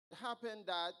happened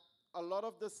that a lot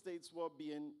of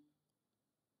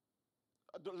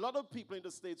people in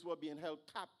the states were being held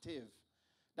captive,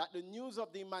 that the news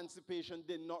of the emancipation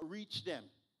did not reach them.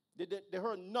 They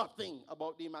heard nothing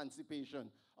about the emancipation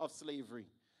of slavery.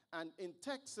 And in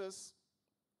Texas,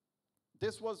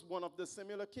 this was one of the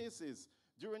similar cases.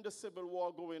 During the Civil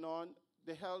War going on,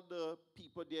 they held the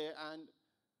people there, and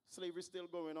slavery still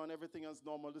going on, everything is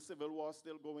normal, the Civil War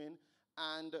still going,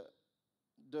 and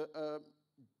the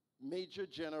Major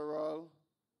General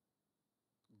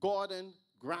Gordon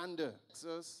Grander,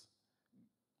 Texas,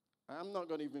 I'm not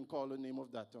going to even call the name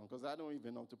of that town because I don't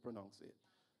even know how to pronounce it.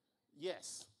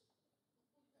 Yes,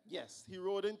 he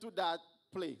rode into that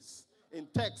place in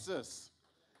Texas,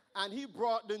 and he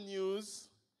brought the news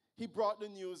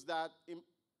that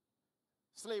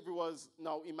slavery was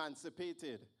now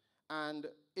emancipated, and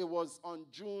it was on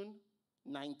June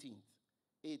 19th,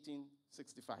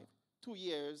 1865,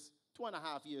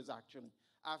 2.5 years actually,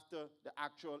 after the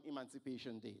actual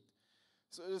emancipation date.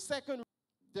 So the second,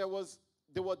 they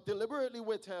were deliberately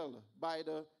withheld by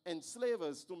the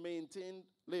enslavers to maintain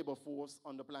labor force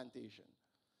on the plantation.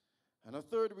 And a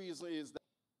third reason is that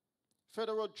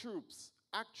federal troops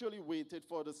actually waited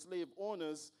for the slave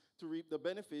owners to reap the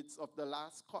benefits of the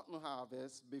last cotton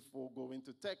harvest before going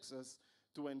to Texas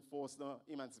to enforce the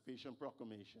Emancipation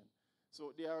Proclamation.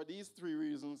 So there are these three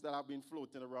reasons that have been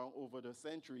floating around over the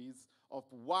centuries of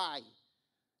why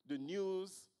the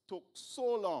news took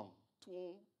so long,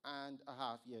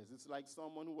 2.5 years. It's like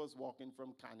someone who was walking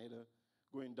from Canada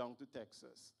going down to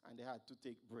Texas, and they had to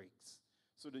take breaks.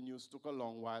 So the news took a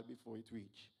long while before it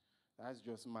reached. That's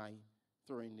just my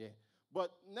throwing there.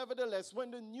 But nevertheless,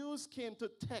 when the news came to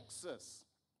Texas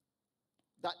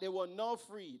that they were now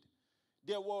freed,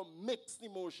 there were mixed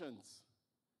emotions.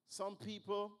 Some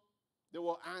people, they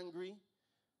were angry.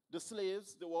 The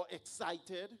slaves, they were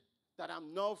excited that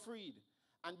I'm now freed.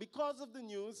 And because of the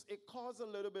news, it caused a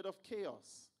little bit of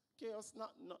chaos. Chaos,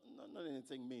 not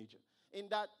anything major. In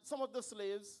that some of the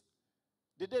slaves,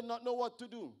 they did not know what to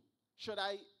do. Should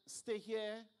I stay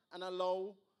here and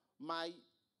allow my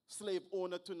slave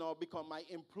owner to now become my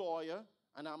employer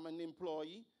and I'm an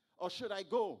employee? Or should I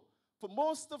go? For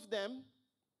most of them,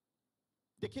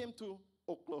 they came to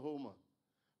Oklahoma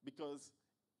because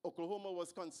Oklahoma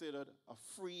was considered a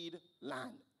freed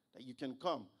land that you can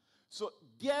come. So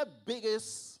their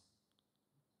biggest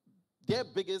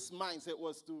mindset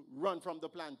was to run from the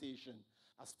plantation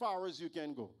as far as you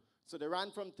can go. So they ran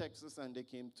from Texas and they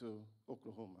came to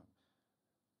Oklahoma.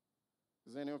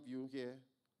 Is any of you here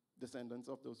descendants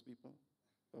of those people?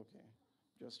 Okay,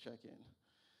 just checking.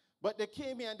 But they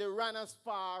came here and they ran as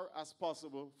far as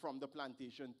possible from the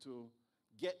plantation to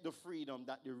get the freedom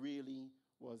that they really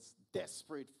was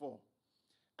desperate for.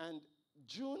 And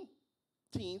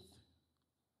Juneteenth,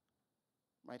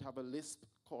 might have a lisp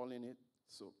calling it,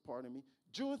 so pardon me.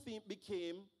 Juneteenth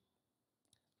became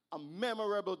a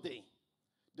memorable day.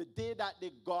 The day that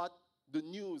they got the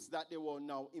news that they were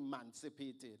now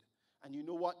emancipated. And you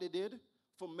know what they did?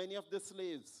 For many of the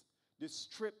slaves, they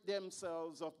stripped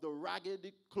themselves of the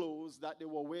ragged clothes that they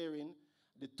were wearing,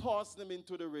 they tossed them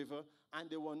into the river, and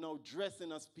they were now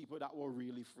dressing as people that were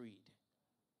really freed.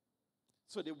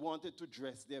 So they wanted to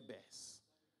dress their best.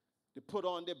 They put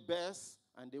on their best,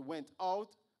 and they went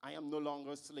out. I am no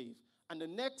longer a slave. And the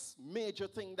next major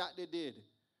thing that they did,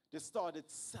 they started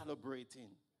celebrating.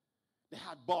 They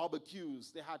had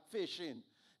barbecues, they had fishing,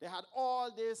 they had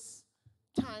all this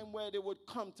time where they would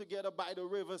come together by the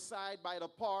riverside, by the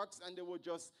parks, and they would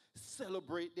just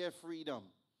celebrate their freedom.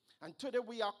 And today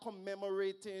we are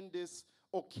commemorating this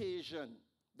occasion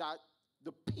that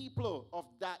the people of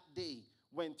that day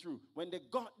went through. When they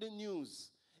got the news,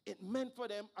 it meant for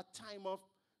them a time of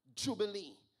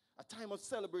jubilee, a time of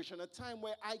celebration, a time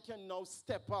where I can now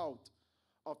step out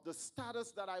of the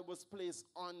status that I was placed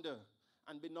under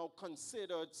and be now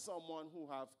considered someone who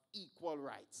have equal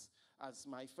rights as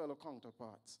my fellow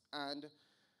counterparts. And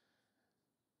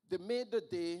they made the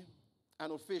day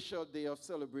an official day of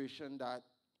celebration that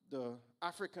the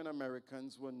African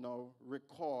Americans will now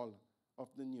recall of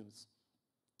the news.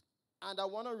 And I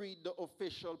want to read the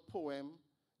official poem,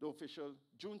 the official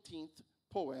Juneteenth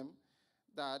poem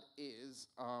that is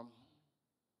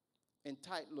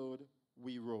entitled,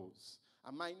 We Rose. I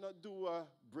might not do a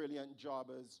brilliant job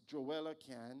as Joella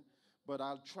can, but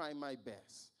I'll try my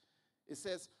best. It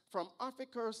says, from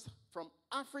Africa's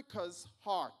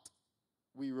heart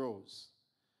we rose.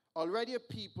 Already a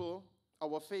people,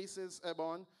 our faces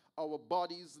ebon, our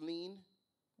bodies lean,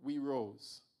 we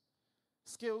rose.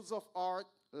 Skills of art,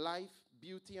 life,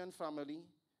 beauty, and family,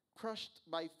 crushed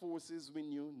by forces we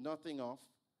knew nothing of,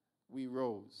 we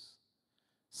rose.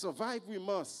 Survive we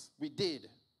must. We did.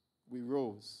 We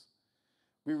rose.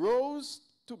 We rose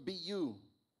to be you.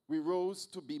 We rose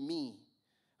to be me.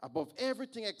 Above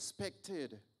everything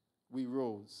expected, we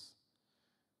rose.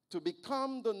 To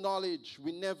become the knowledge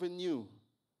we never knew,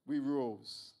 we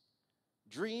rose.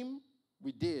 Dream,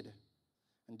 we did.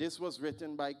 And this was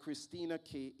written by Christina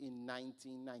K. in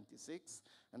 1996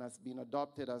 and has been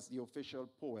adopted as the official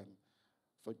poem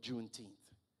for Juneteenth.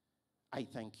 I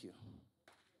thank you.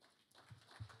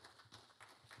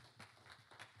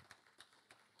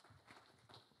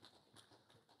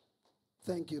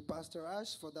 Thank you, Pastor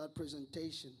Ash, for that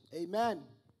presentation. Amen.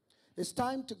 It's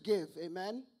time to give.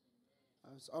 Amen.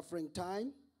 It's offering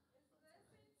time.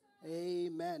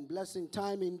 Amen. Blessing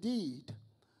time indeed.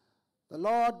 The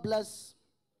Lord bless,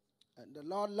 and the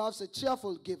Lord loves a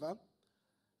cheerful giver.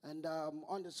 And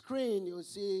on the screen, you'll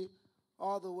see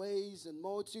all the ways and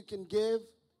modes you can give.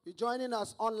 You're joining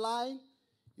us online.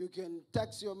 You can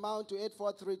text your amount to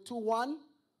 84321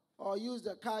 or use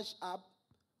the Cash App.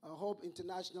 Hope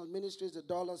International Ministries, the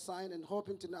 $, and Hope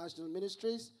International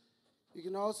Ministries. You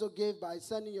can also give by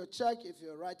sending your check. If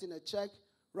you're writing a check,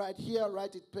 right here,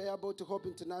 write it payable to Hope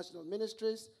International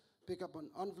Ministries. Pick up an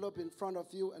envelope in front of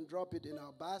you and drop it in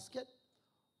our basket.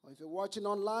 Or if you're watching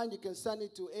online, you can send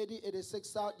it to 8086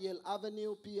 South Yale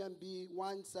Avenue, PMB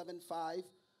 175,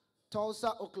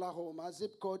 Tulsa, Oklahoma.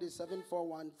 Zip code is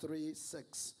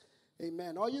 74136.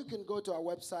 Amen. Or you can go to our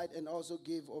website and also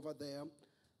give over there.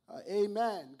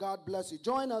 Amen. God bless you.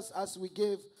 Join us as we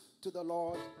give to the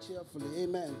Lord cheerfully.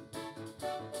 Amen.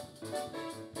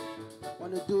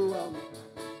 Want to do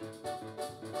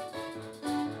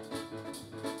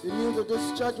the news of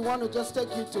this church. Want to just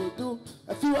take you to do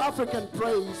a few African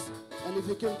praise, and if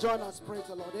you can join us, praise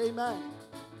the Lord. Amen.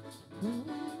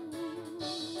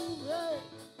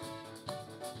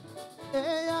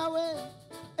 Hey Yahweh,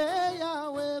 hey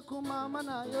Yahweh, kumama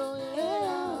na yo. Hey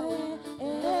Yahweh,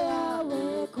 hey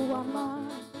Yahweh, kumama.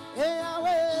 Hey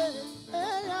Yahweh,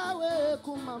 hey Yahweh,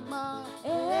 kumama.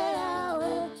 Hey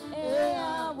Yahweh, hey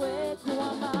Yahweh,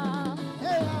 kumama.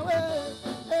 Hey Yahweh,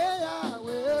 hey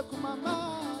Yahweh, kumama.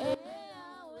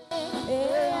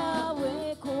 Hey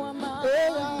Yahweh, kumama. Hey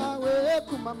Yahweh,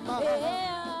 kumama. Hey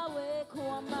Yahweh,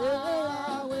 kumama. Hey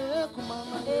Yahweh,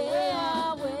 kumama. Hey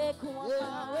Yahweh, kumama.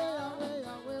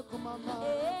 Yahweh, kumama.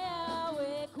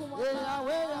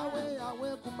 Yahweh, Yahweh,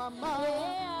 Yahweh, kumama.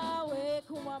 Yahweh,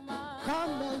 kumama.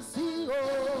 Come and see, oh,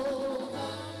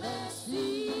 come and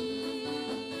see.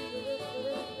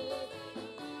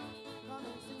 Come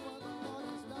and see what the Lord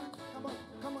has done. Come on,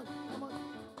 come on, come on.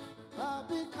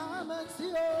 Papi, come and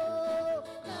see, oh,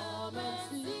 come and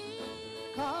see.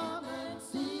 Come and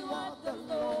see what the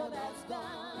Lord has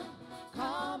done.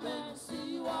 Come and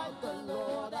see what the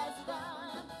Lord has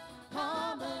done.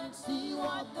 Come and see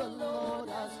what the Lord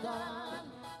has done.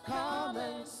 Come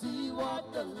and see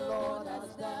what the Lord has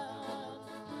done.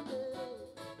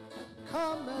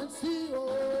 Come and see,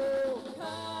 oh,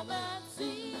 come and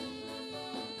see.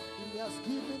 He has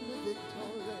given me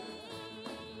victory.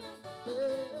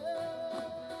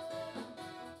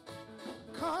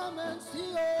 Come and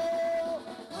see, oh,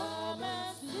 come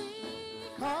and see.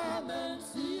 Come and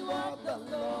see what the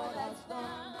Lord has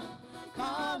done.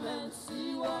 Come and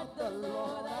see what the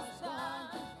Lord has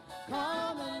done.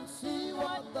 Come and see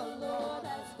what the Lord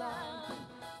has done.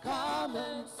 Come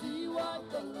and see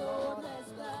what the Lord has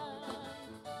done.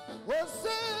 Well, say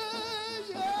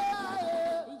yeah,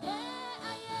 yeah, yeah,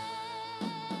 yeah.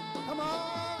 Come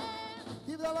on,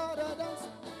 give the Lord a dance.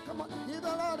 Come on, give the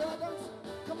Lord a dance.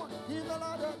 Come on, give the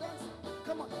Lord a dance.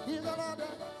 Come on, give the Lord a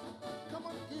dance. Come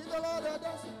on, give the Lord a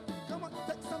dance. Come on,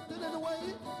 take something in the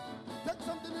way. Take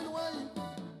something in the way.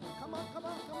 Come on, come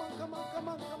on, come on, come on, come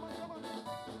on, come on, come on.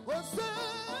 Well, say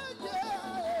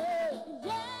yeah,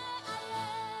 yeah,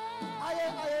 aye,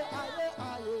 aye, aye,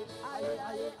 aye, aye,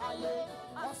 aye, aye,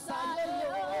 asaye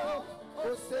yo, o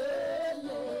say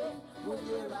yeah,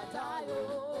 muye radayo,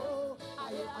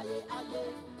 aye, aye, aye,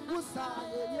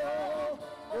 usaye yo,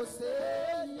 o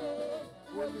say yeah,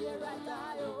 muye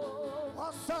radayo,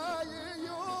 asaye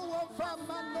yo,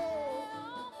 wafamano,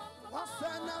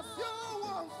 asanasyo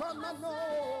wafamano.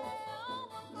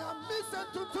 Listen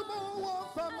to tomorrow,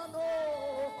 famano.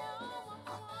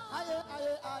 Aye,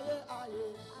 aye, aye, aye,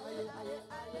 aye, aye,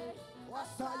 aye.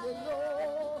 Wasaye yo,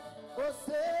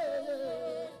 ose,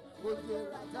 woye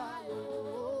radayo.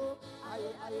 Aye,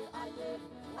 aye, aye.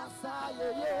 Wasaye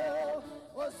yo,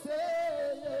 ose.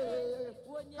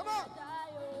 Come on,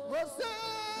 ose,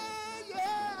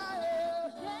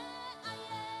 yeah.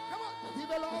 Come on, give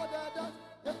the Lord a dance.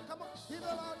 Come on, give the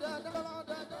Lord a dance.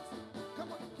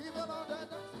 Come on, give the Lord a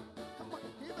dance. Come on,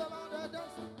 give the Lord a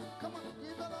dance. Come on,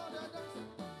 give the Lord a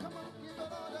dance.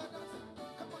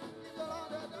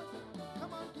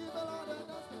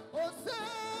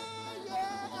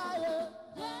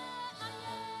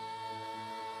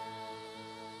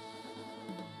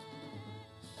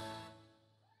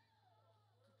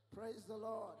 Praise the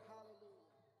Lord.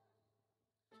 Hallelujah.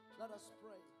 Let us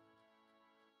pray.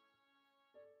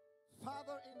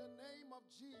 Father, in the name of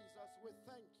Jesus, we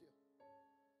thank you.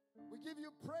 We give you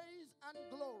praise and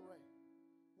glory.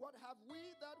 What have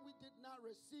we that we did not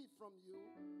receive from you?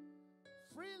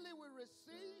 Freely we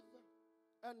receive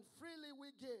and freely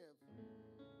we give.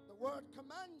 The word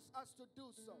commands us to do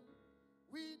so.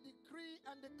 We decree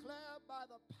and declare by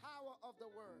the power of the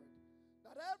word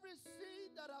that every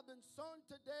seed that has been sown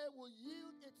today will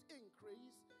yield its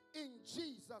increase in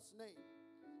Jesus' name.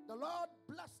 The Lord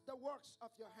bless the works of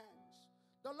your hands.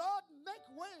 The Lord make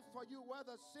way for you where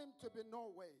there seemed to be no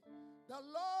way. The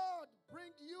Lord bring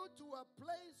you to a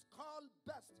place called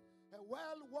best, a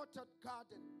well-watered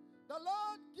garden. The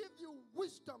Lord give you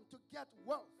wisdom to get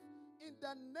wealth in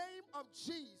the name of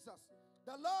Jesus.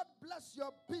 The Lord bless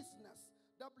your business.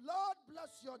 The Lord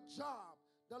bless your job.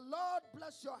 The Lord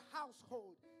bless your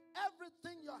household.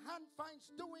 Everything your hand finds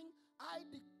doing, I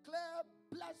declare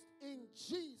blessed in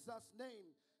Jesus'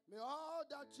 name. May all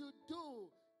that you do,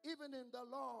 even in the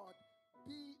Lord,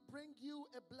 bring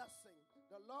you a blessing.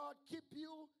 The Lord keep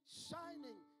you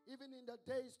shining even in the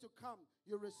days to come.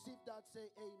 You receive that,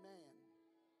 say amen.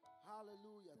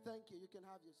 Hallelujah. Thank you. You can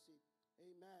have your seat.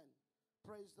 Amen.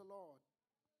 Praise the Lord.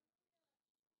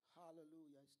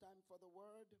 Hallelujah. It's time for the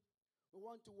word. We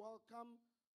want to welcome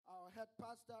our head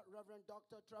pastor, Reverend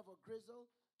Dr. Trevor Grizzle,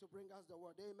 to bring us the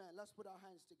word. Amen. Let's put our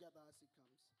hands together as he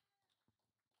comes.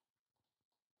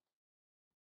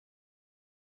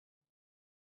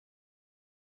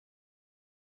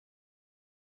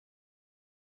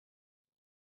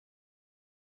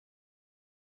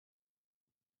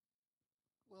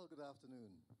 Well, good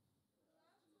afternoon.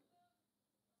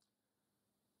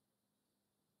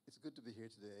 It's good to be here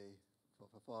today for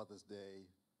Father's Day.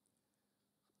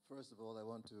 First of all, I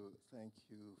want to thank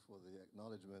you for the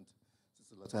acknowledgement,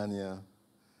 Sister Latanya,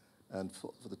 and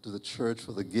to the church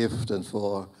for the gift and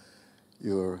for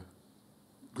your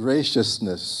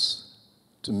graciousness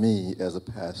to me as a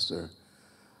pastor.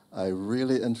 I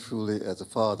really and truly, as a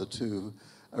father too,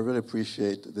 I really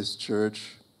appreciate this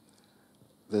church.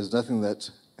 There's nothing that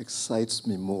excites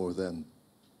me more than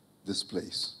this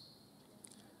place.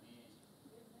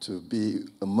 To be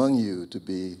among you, to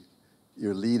be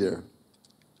your leader,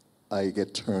 I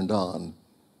get turned on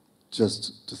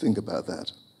just to think about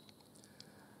that.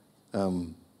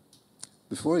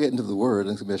 Before I get into the word,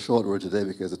 and it's going to be a short word today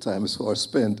because the time is far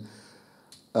spent,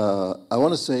 I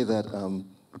want to say that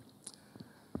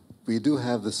we do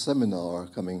have this seminar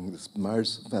coming, this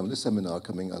marriage family seminar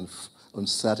coming on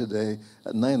Saturday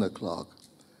at 9 o'clock.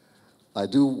 I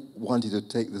do want you to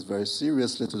take this very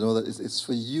seriously, to know that it's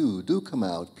for you. Do come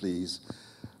out, please.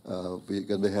 We're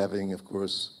going to be having, of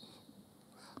course,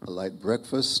 a light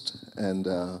breakfast and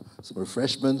some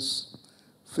refreshments.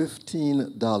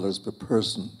 $15 per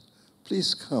person.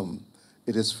 Please come.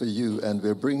 It is for you, and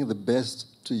we're bringing the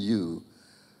best to you.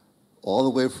 All the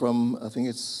way from, I think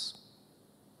it's,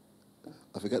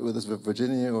 I forget whether it's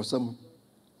Virginia or somewhere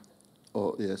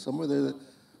there.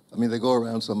 I mean, they go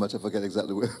around so much, I forget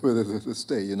exactly where they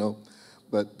stay, you know.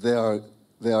 But they are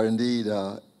indeed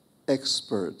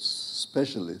experts,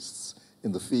 specialists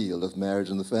in the field of marriage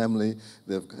and the family.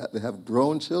 They have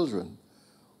grown children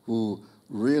who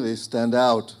really stand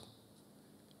out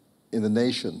in the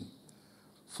nation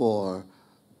for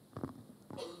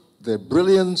their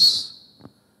brilliance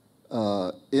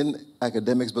in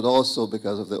academics, but also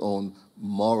because of their own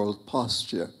moral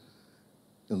posture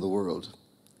in the world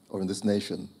or in this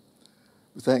nation.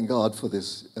 We thank God for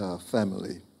this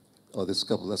family, or this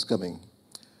couple that's coming.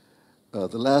 The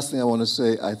last thing I want to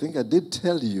say, I think I did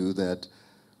tell you that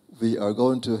we are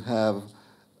going to have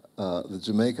the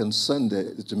Jamaica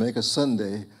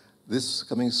Sunday, this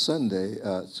coming Sunday,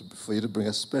 for you to bring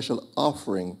a special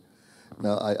offering.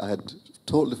 Now, I had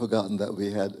totally forgotten that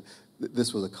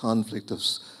this was a conflict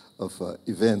of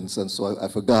events, and so I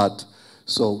forgot.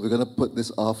 So we're going to put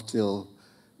this off till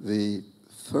the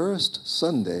first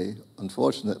Sunday,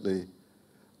 unfortunately,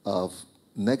 of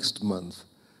next month.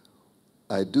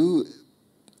 I do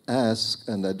ask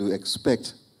and I do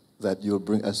expect that you'll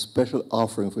bring a special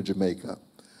offering for Jamaica.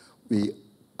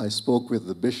 I spoke with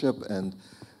the bishop and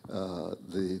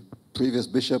the previous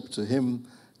bishop to him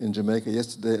in Jamaica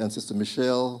yesterday, and Sister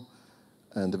Michelle,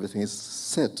 and everything is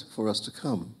set for us to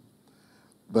come.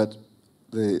 But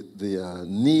the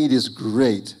need is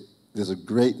great. There's a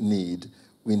great need.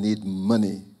 We need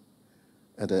money.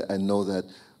 And I know that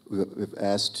we've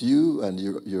asked you, and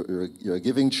you're a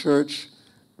giving church,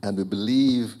 and we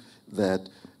believe that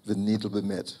the need will be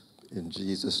met in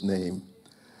Jesus' name.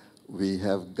 We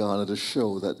have garnered a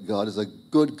show that God is a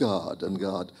good God, and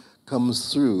God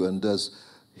comes through and does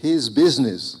his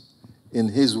business in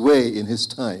his way, in his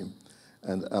time.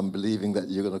 And I'm believing that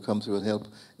you're going to come through and help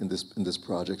in this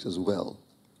project as well.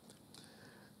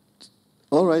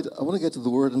 All right, I want to get to the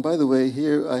word. And by the way,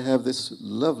 here I have this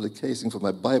lovely casing for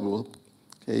my Bible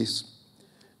case.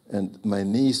 And my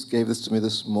niece gave this to me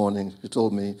this morning. She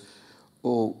told me,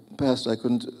 "Oh, Pastor, I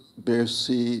couldn't bear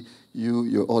see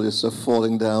all your stuff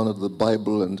falling down out of the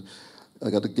Bible, and I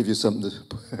got to give you something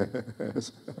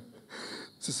to..."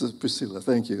 Sister Priscilla,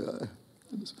 thank you.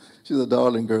 She's a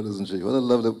darling girl, isn't she? What a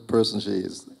lovely person she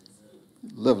is.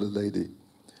 Lovely lady.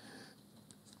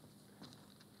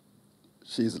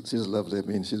 She's lovely. I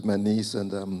mean, she's my niece,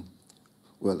 and,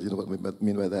 well, you know what I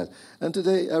mean by that. And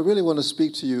today, I really want to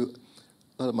speak to you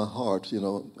out of my heart, you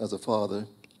know, as a father.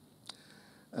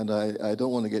 And I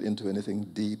don't want to get into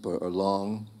anything deep or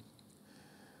long.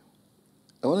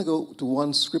 I want to go to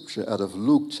one scripture out of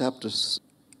Luke chapter 6.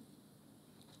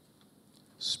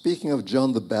 Speaking of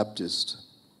John the Baptist.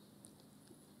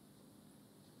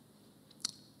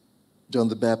 John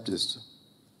the Baptist.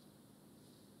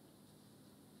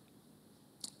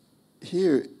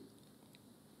 Here,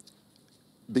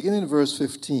 beginning in verse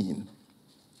 15,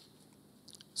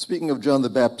 speaking of John the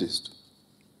Baptist.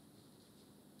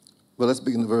 Well, let's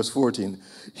begin in verse 14.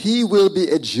 He will be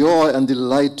a joy and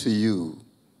delight to you.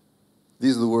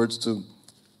 These are the words to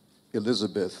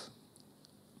Elizabeth.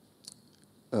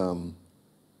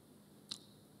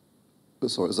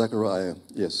 Zechariah,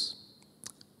 yes,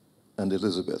 and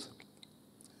Elizabeth.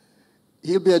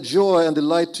 He'll be a joy and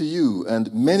delight to you,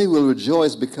 and many will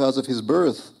rejoice because of his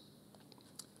birth.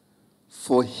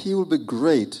 For he will be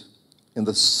great in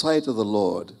the sight of the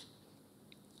Lord.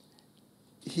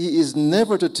 He is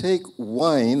never to take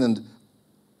wine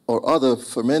or other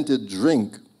fermented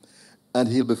drink, and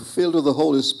he'll be filled with the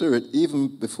Holy Spirit even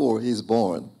before he's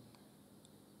born.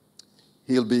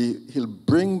 He'll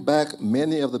bring back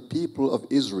many of the people of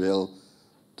Israel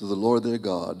to the Lord their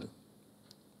God.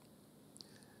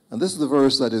 And this is the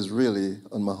verse that is really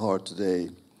on my heart today.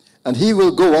 And he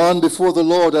will go on before the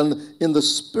Lord and in the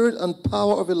spirit and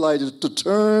power of Elijah to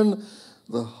turn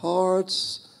the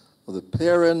hearts of the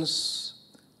parents,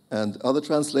 and other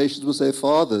translations will say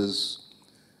fathers.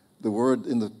 The word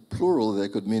in the plural there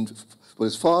could mean what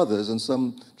is fathers, and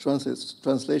some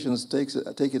translations take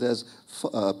it as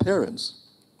parents.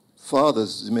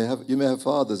 Fathers, you may have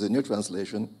fathers in your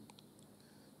translation.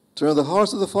 Turn the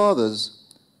hearts of the fathers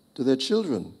to their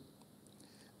children,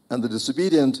 and the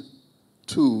disobedient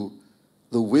to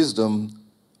the wisdom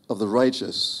of the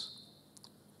righteous,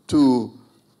 to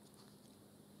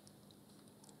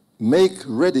make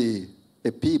ready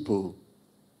a people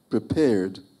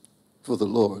prepared for the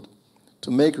Lord. To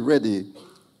make ready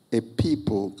a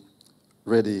people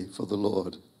ready for the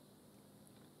Lord.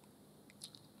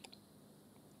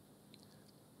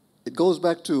 It goes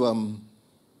back to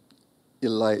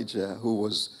Elijah, who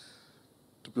was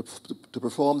to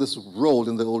perform this role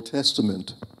in the Old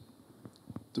Testament,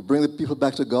 to bring the people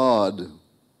back to God.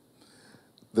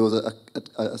 There was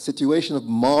a situation of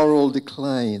moral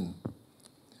decline,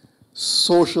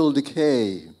 social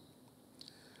decay,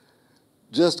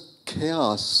 just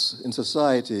chaos in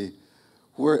society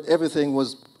where everything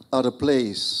was out of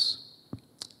place.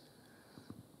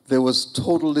 There was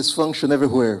total dysfunction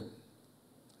everywhere.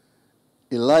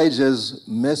 Elijah's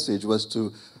message was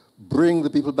to bring the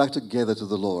people back together to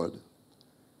the Lord.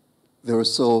 They were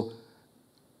so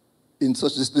in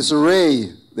such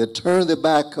disarray, they turned their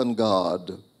back on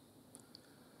God.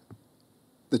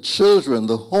 The children,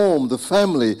 the home, the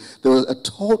family, there was a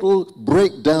total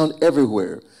breakdown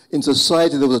everywhere. In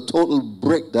society, there was a total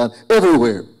breakdown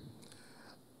everywhere.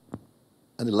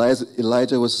 And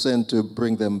Elijah was sent to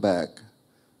bring them back.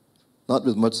 Not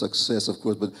with much success, of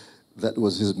course, but that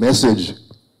was his message.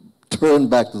 Turn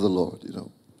back to the Lord, you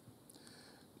know.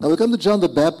 Now we come to John the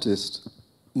Baptist,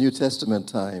 New Testament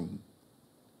time.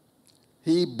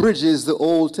 He bridges the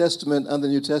Old Testament and the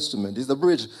New Testament. He's the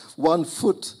bridge, one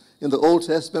foot in the Old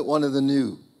Testament, one in the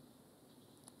New.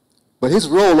 But his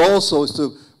role also is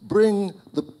to bring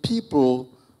the people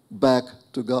back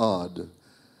to God,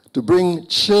 to bring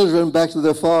children back to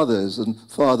their fathers and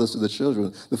fathers to the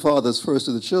children, the fathers first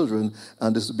to the children,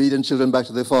 and disobedient children back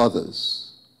to their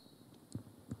fathers.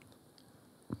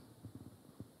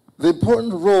 The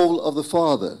important role of the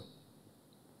father.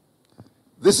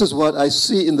 This is what I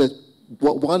see in the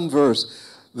one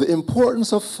verse. The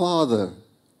importance of father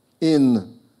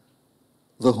in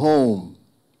the home,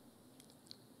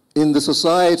 in the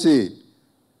society,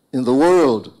 in the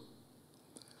world.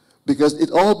 Because it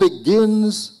all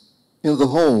begins in the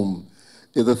home.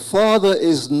 If the father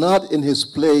is not in his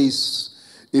place,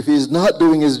 if he's not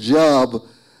doing his job,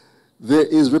 There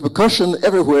is repercussion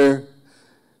everywhere.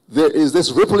 There is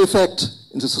this ripple effect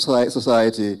into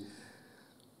society.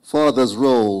 Father's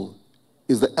role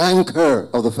is the anchor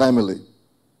of the family.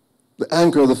 The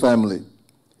anchor of the family.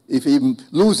 If he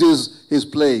loses his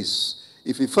place,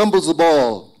 if he fumbles the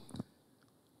ball,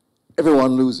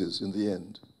 everyone loses in the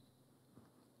end.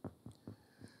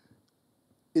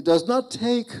 It does not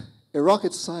take a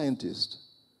rocket scientist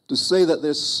to say that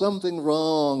there's something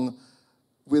wrong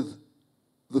with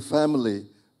the family,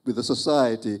 with the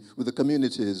society, with the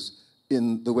communities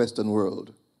in the Western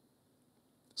world.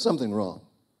 Something wrong.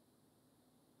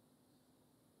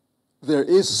 There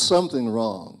is something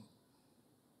wrong.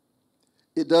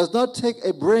 It does not take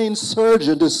a brain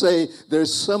surgeon to say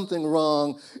there's something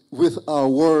wrong with our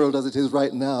world as it is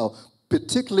right now,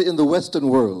 particularly in the Western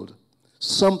world.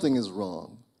 Something is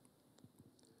wrong.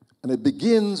 And it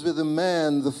begins with the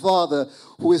man, the father,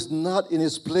 who is not in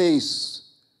his place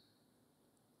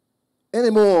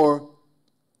anymore.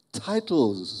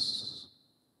 Titles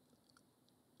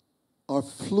are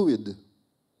fluid.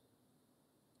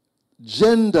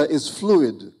 Gender is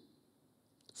fluid.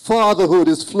 Fatherhood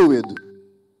is fluid.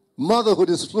 Motherhood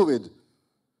is fluid.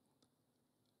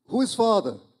 Who is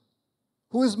father?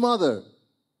 Who is mother?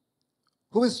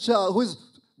 Who is child? Who is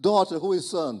daughter? Who is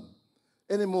son?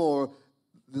 Anymore,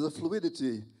 there's a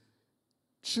fluidity.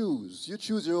 Choose. You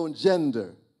choose your own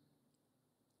gender.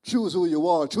 Choose who you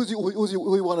are. Choose who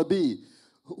you want to be.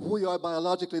 Who you are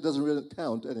biologically doesn't really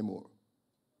count anymore.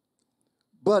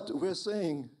 But we're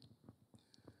saying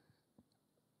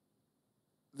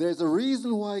there's a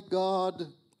reason why God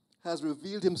has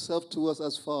revealed himself to us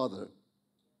as Father.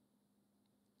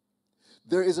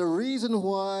 There is a reason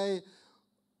why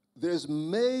there's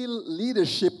male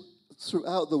leadership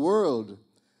throughout the world.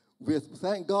 We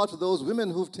thank God for those women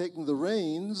who've taken the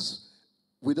reins.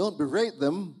 We don't berate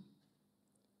them,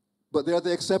 but they're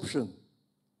the exception.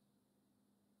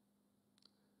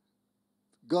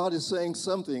 God is saying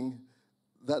something,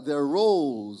 that there are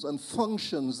roles and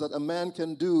functions that a man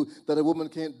can do that a woman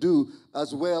can't do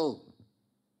as well.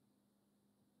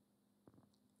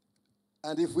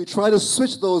 And if we try to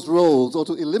switch those roles or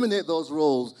to eliminate those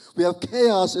roles, we have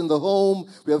chaos in the home,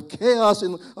 we have chaos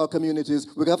in our communities,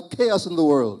 we have chaos in the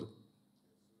world.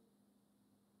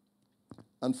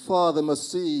 And Father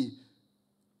must see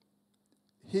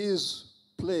his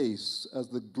place as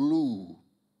the glue,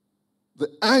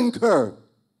 the anchor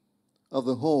of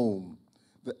the home,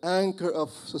 the anchor of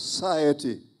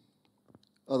society.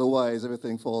 Otherwise,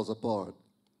 everything falls apart.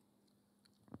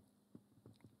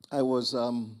 I was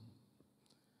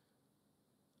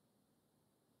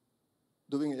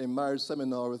doing a marriage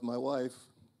seminar with my wife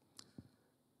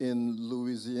in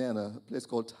Louisiana, a place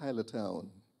called Tylertown.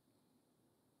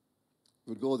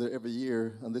 We'd go there every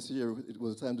year, and this year it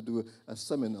was time to do a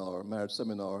seminar, a marriage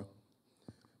seminar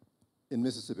in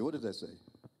Mississippi. What did I say?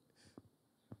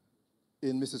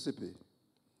 In Mississippi.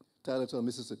 Tylertown,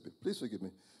 Mississippi. Please forgive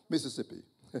me. Mississippi.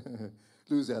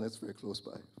 Louisiana is very close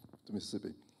by to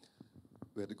Mississippi.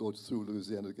 We had to go through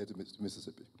Louisiana to get to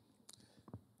Mississippi.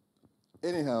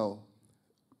 Anyhow,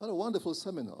 what a wonderful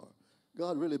seminar.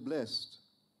 God really blessed.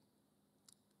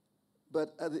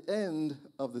 But at the end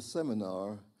of the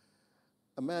seminar,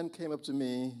 a man came up to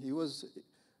me. He was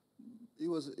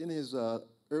in his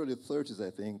early 30s, I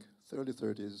think, early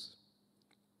 30s.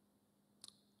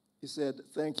 He said,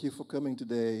 "Thank you for coming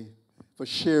today, for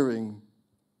sharing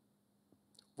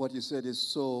what you said is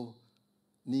so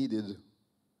needed."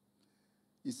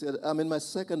 He said, "I'm in my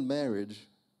second marriage.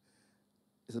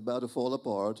 It's about to fall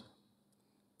apart.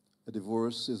 A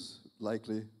divorce is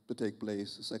likely to take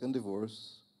place, a second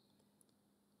divorce."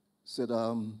 He said,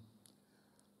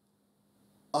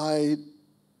 "I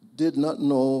did not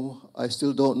know, I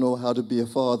still don't know how to be a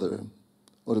father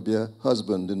or to be a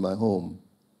husband in my home.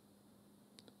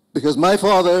 Because my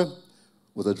father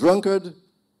was a drunkard.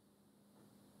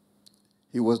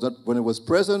 He was not, when he was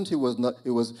present, he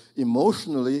was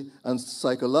emotionally and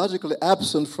psychologically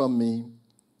absent from me.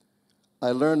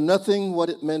 I learned nothing what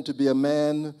it meant to be a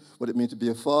man, what it meant to be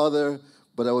a father,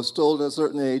 but I was told at a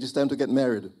certain age it's time to get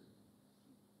married.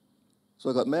 So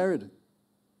I got married,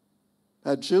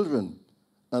 had children,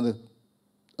 and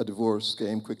a divorce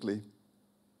came quickly.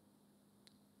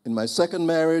 In my second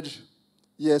marriage,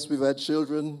 yes, we've had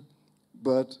children,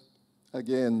 but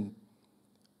again,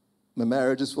 my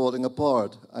marriage is falling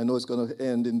apart. I know it's going to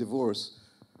end in divorce.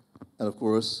 And of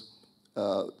course,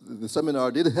 the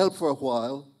seminar did help for a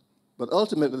while, but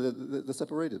ultimately they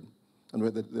separated. And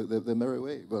they're married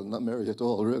away. Well, not married at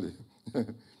all, really.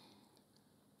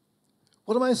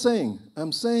 What am I saying?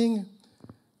 I'm saying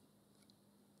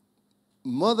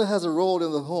mother has a role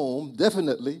in the home,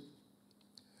 definitely.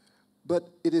 But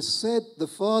it is said the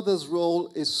father's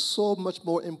role is so much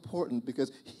more important because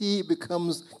he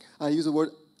becomes, I use the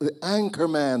word, the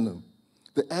anchorman.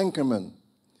 The anchorman.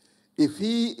 If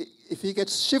he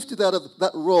gets shifted out of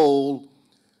that role,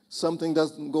 something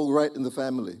doesn't go right in the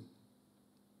family.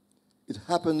 It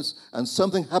happens, and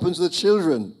something happens to the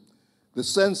children. The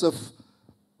sense of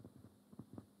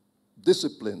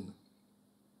discipline,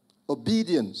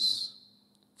 obedience,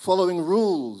 following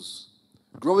rules,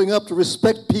 growing up to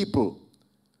respect people.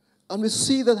 And we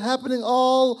see that happening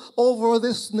all over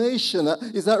this nation.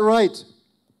 Is that right?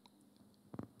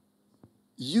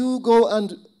 You go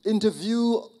and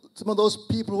interview some of those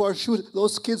people who are shooting,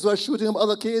 those kids who are shooting up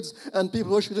other kids and people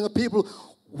who are shooting up people.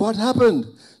 What happened?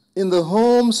 In the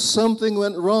home, something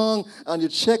went wrong, and you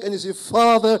check and you see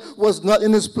father was not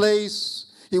in his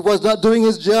place. He was not doing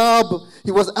his job.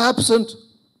 He was absent.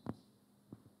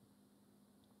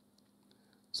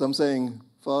 So I'm saying,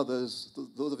 fathers,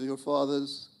 those of you who are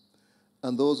fathers,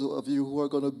 and those of you who are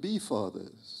going to be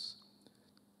fathers,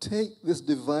 take this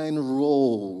divine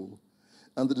role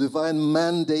and the divine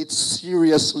mandate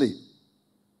seriously.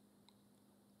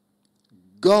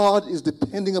 God is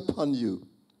depending upon you.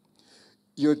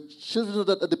 Your children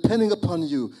are depending upon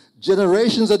you.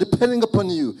 Generations are depending upon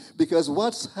you. Because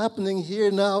what's happening here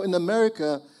now in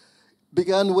America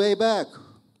began way back.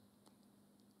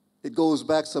 It goes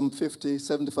back some 50,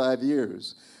 75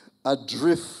 years.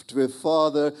 Adrift where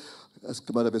father has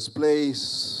come out of his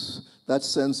place. That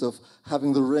sense of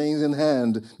having the reins in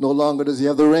hand. No longer does he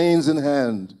have the reins in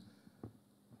hand.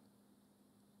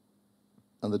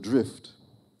 And the drift.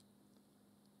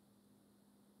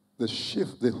 The ship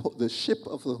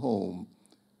of the home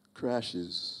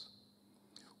crashes.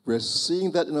 We're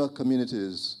seeing that in our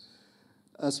communities.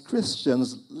 As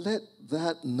Christians, let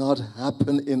that not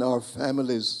happen in our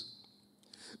families.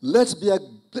 Let's be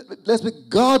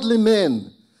godly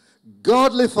men,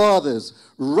 godly fathers,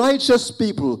 righteous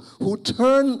people who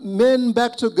turn men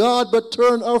back to God but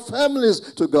turn our families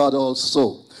to God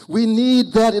also. We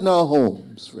need that in our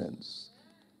homes, friends.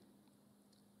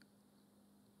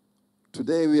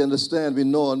 Today we understand, we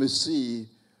know, and we see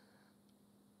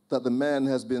that the man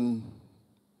has been,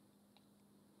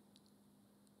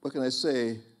 what can I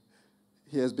say?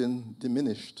 He has been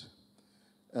diminished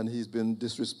and he's been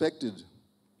disrespected.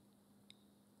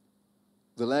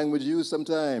 The language used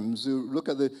sometimes, you look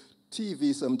at the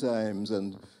TV sometimes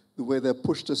and the way they're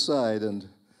pushed aside and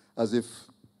as if,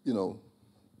 you know,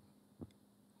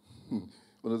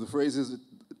 one of the phrases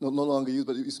no longer used,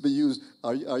 but it used to be used,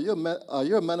 are you a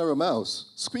man or a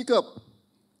mouse? Squeak up.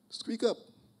 Squeak up.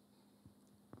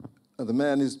 And the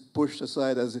man is pushed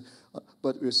aside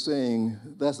but we're saying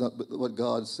that's not what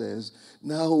God says.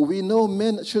 Now, we know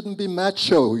men shouldn't be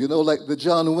macho, you know, like the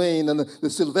John Wayne and the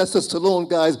Sylvester Stallone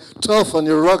guys, tough and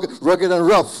you're rugged and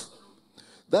rough.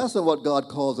 That's not what God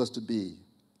calls us to be.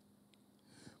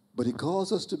 But he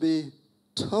calls us to be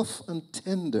tough and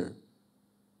tender.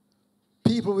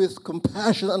 People with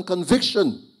compassion and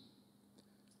conviction.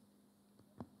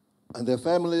 And their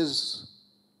families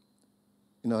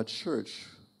in our church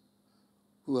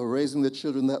who are raising their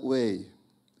children that way.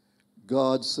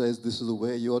 God says this is the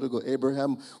way you ought to go.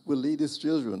 Abraham will lead his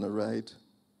children, all right?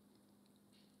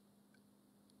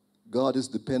 God is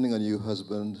depending on you,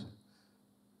 husband,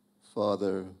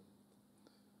 father,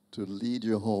 to lead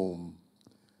your home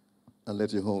and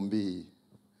let your home be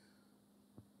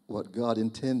what God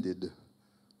intended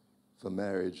for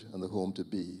marriage and the home to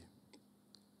be.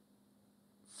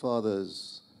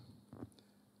 Fathers,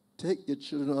 take your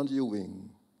children under your wing.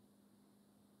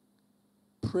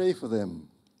 Pray for them.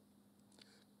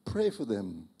 Pray for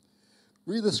them.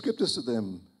 Read the scriptures to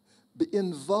them. Be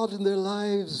involved in their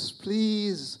lives,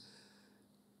 please.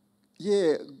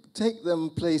 Yeah, take them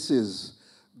places.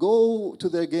 Go to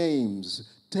their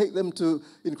games. Take them to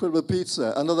Incredible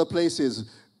Pizza and other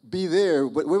places. Be there.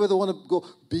 Wherever they want to go,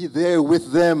 be there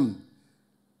with them.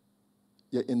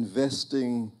 You're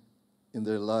investing in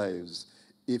their lives.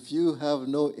 If you have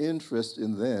no interest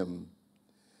in them,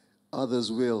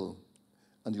 others will.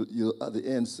 And you'll at the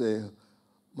end say,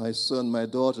 my son, my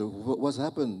daughter, what's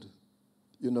happened?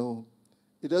 You know,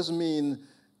 it doesn't mean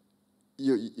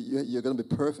you're going to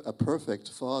be a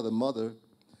perfect father, mother,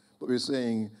 but we're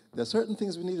saying there are certain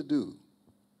things we need to do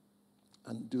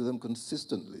and do them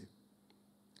consistently.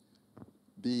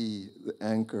 Be the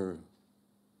anchor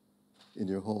in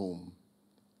your home,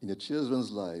 in your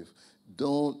children's life.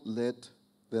 Don't let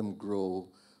them grow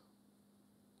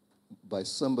by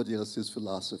somebody else's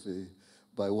philosophy,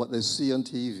 by what they see on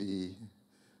TV.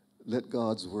 Let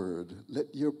God's word,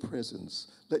 let your presence,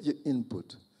 let your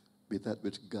input be that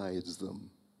which guides them.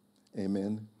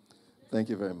 Amen. Thank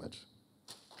you very much.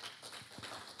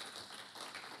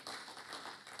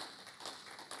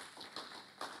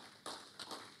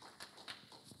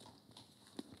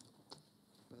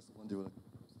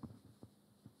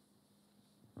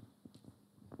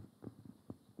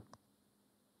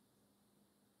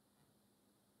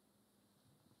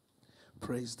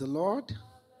 Praise the Lord.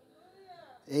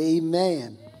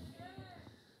 Amen.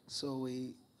 So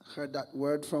we heard that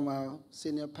word from our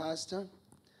senior pastor.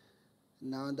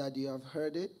 Now that you have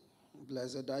heard it,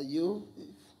 blessed are you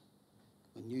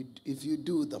if you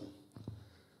do them.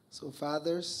 So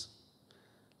fathers,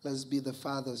 let's be the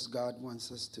fathers God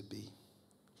wants us to be.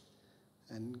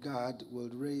 And God will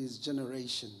raise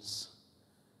generations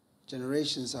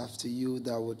after you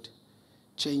that would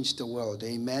change the world.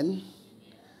 Amen.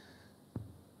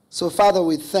 So Father,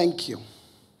 we thank you.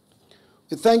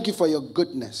 We thank you for your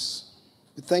goodness.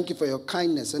 We thank you for your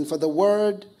kindness and for the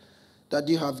word that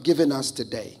you have given us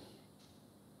today.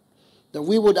 That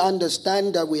we would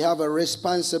understand that we have a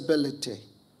responsibility.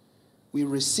 We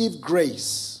receive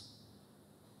grace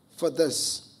for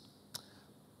this.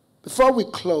 Before we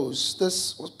close,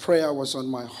 this prayer was on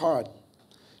my heart.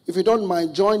 If you don't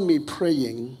mind, join me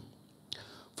praying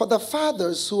for the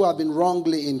fathers who have been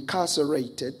wrongly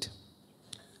incarcerated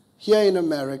here in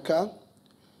America.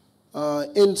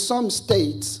 In some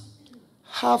states,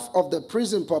 half of the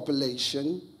prison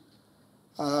population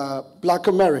are Black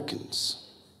Americans.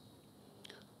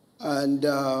 And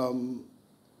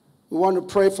we want to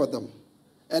pray for them.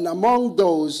 And among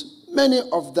those, many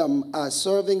of them are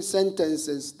serving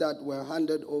sentences that were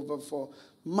handed over for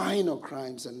minor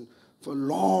crimes and for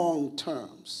long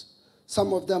terms.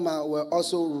 Some of them were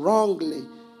also wrongly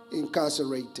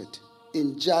incarcerated.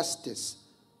 Injustice,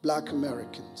 Black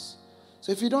Americans.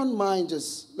 So if you don't mind,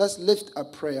 just let's lift a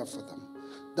prayer for them.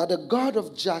 That the God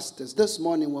of justice, this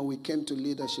morning when we came to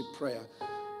leadership prayer,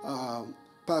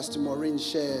 Pastor Maureen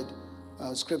shared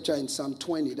scripture in Psalm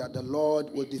 20 that the Lord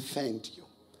will defend you.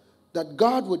 That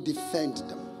God would defend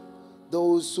them.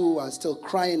 Those who are still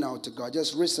crying out to God.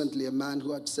 Just recently, a man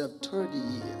who had served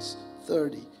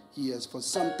 30 years for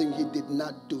something he did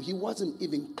not do. He wasn't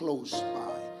even close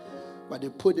by. But they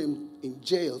put him in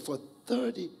jail for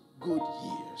 30 good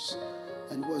years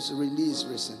and was released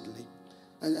recently.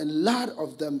 And a lot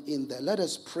of them in there. Let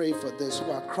us pray for this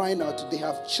who are crying out. They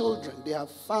have children. They have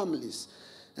families.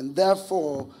 And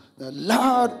therefore, a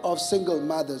lot of single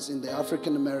mothers in the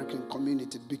African American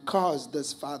community because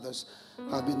these fathers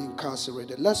have been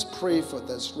incarcerated. Let's pray for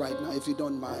this right now, if you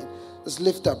don't mind. Let's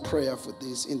lift up prayer for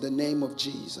this in the name of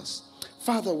Jesus.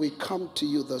 Father, we come to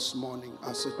you this morning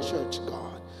as a church,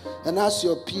 God, and as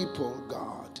your people,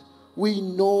 God. We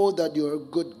know that you're a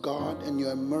good God and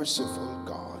you're a merciful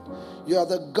God. You are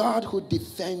the God who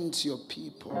defends your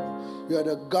people. You are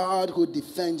the God who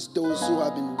defends those who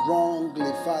have been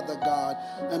wrongly, Father God,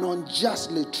 and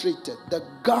unjustly treated. The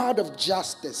God of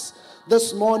justice.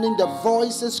 This morning, the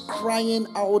voices crying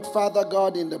out, Father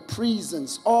God, in the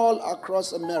prisons all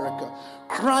across America,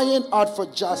 crying out for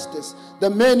justice. The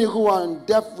many who are on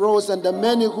death rows and the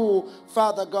many who,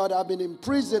 Father God, have been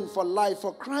imprisoned for life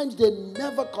for crimes they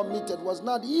never committed, was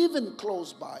not even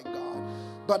close by, God.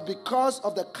 But because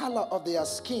of the color of their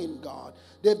skin, God,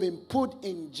 they've been put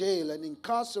in jail and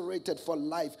incarcerated for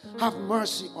life. Have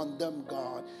mercy on them,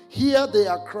 God. Hear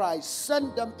their cries.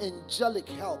 Send them angelic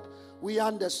help. We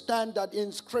understand that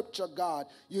in Scripture, God,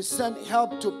 you sent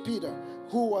help to Peter,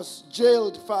 who was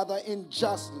jailed, Father,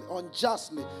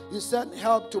 unjustly. You sent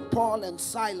help to Paul and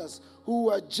Silas, who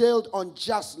were jailed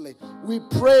unjustly. We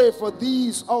pray for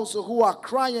these also who are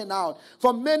crying out.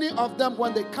 For many of them,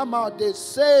 when they come out, they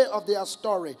say of their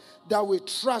story that we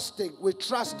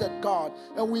trusted God,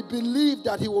 and we believe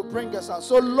that he will bring us out.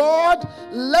 So Lord,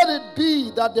 let it be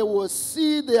that they will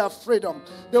see their freedom.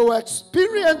 They will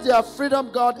experience their freedom,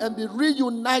 God, and be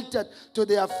reunited to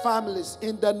their families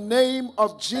in the name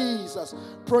of Jesus.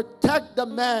 Protect the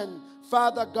men,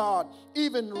 Father God,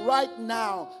 even right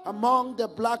now among the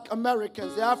Black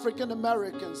Americans, the African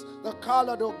Americans, the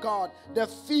colored, oh God, the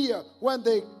fear when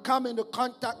they come into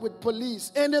contact with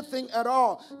police, anything at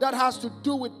all that has to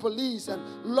do with police. And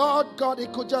Lord God,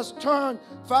 it could just turn,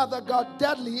 Father God,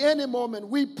 deadly any moment.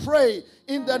 We pray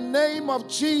in the name of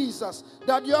Jesus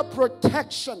that your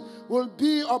protection will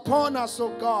be upon us,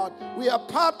 oh God. We are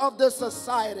part of this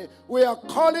society. We are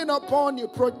calling upon you.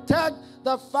 Protect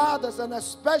the fathers and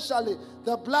especially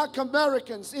the Black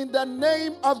Americans in the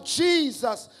name of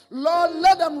Jesus. Lord,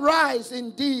 let them rise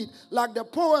indeed. Like the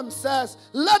poem says,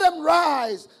 let them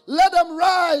rise,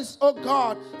 oh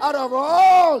God, out of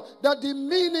all the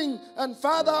demeaning and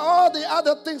Father, all the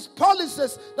other things,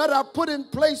 policies that are put in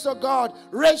place, oh God,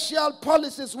 racial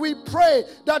policies. We pray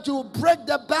that you break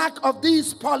the back of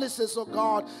these policies, oh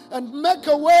God, and make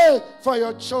a way for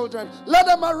your children. Let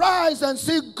them arise and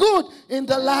see good in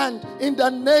the land in the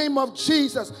name of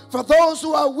Jesus. For those those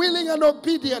who are willing and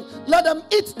obedient, let them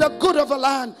eat the good of the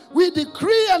land. We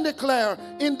decree and declare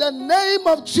in the name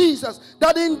of Jesus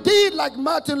that indeed, like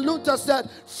Martin Luther said,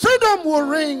 freedom will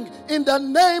ring in the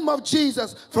name of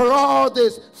Jesus for all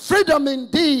this. Freedom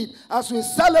indeed. As we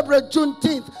celebrate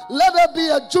Juneteenth, let there be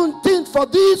a Juneteenth for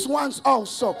these ones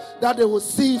also, that they will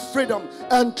see freedom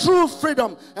and true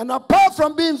freedom. And apart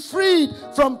from being freed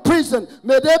from prison,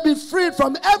 may they be freed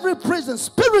from every prison,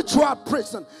 spiritual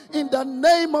prison. In the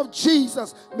name of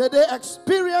Jesus, may they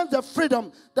experience the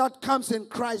freedom that comes in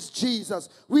Christ Jesus.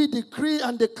 We decree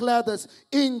and declare this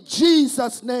in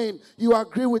Jesus' name. You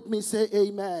agree with me? Say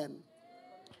amen.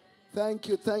 Thank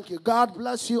you, thank you. God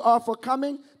bless you all for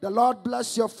coming. The Lord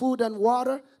bless your food and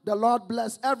water. The Lord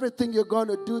bless everything you're going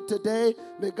to do today.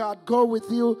 May God go with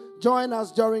you. Join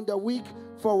us during the week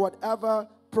for whatever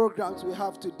programs we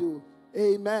have to do.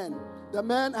 Amen. The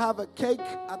men have a cake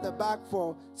at the back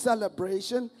for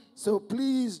celebration. So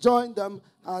please join them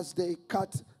as they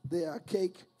cut their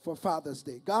cake for Father's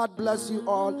Day. God bless you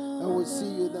all, and we'll see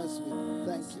you next week.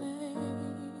 Thank you.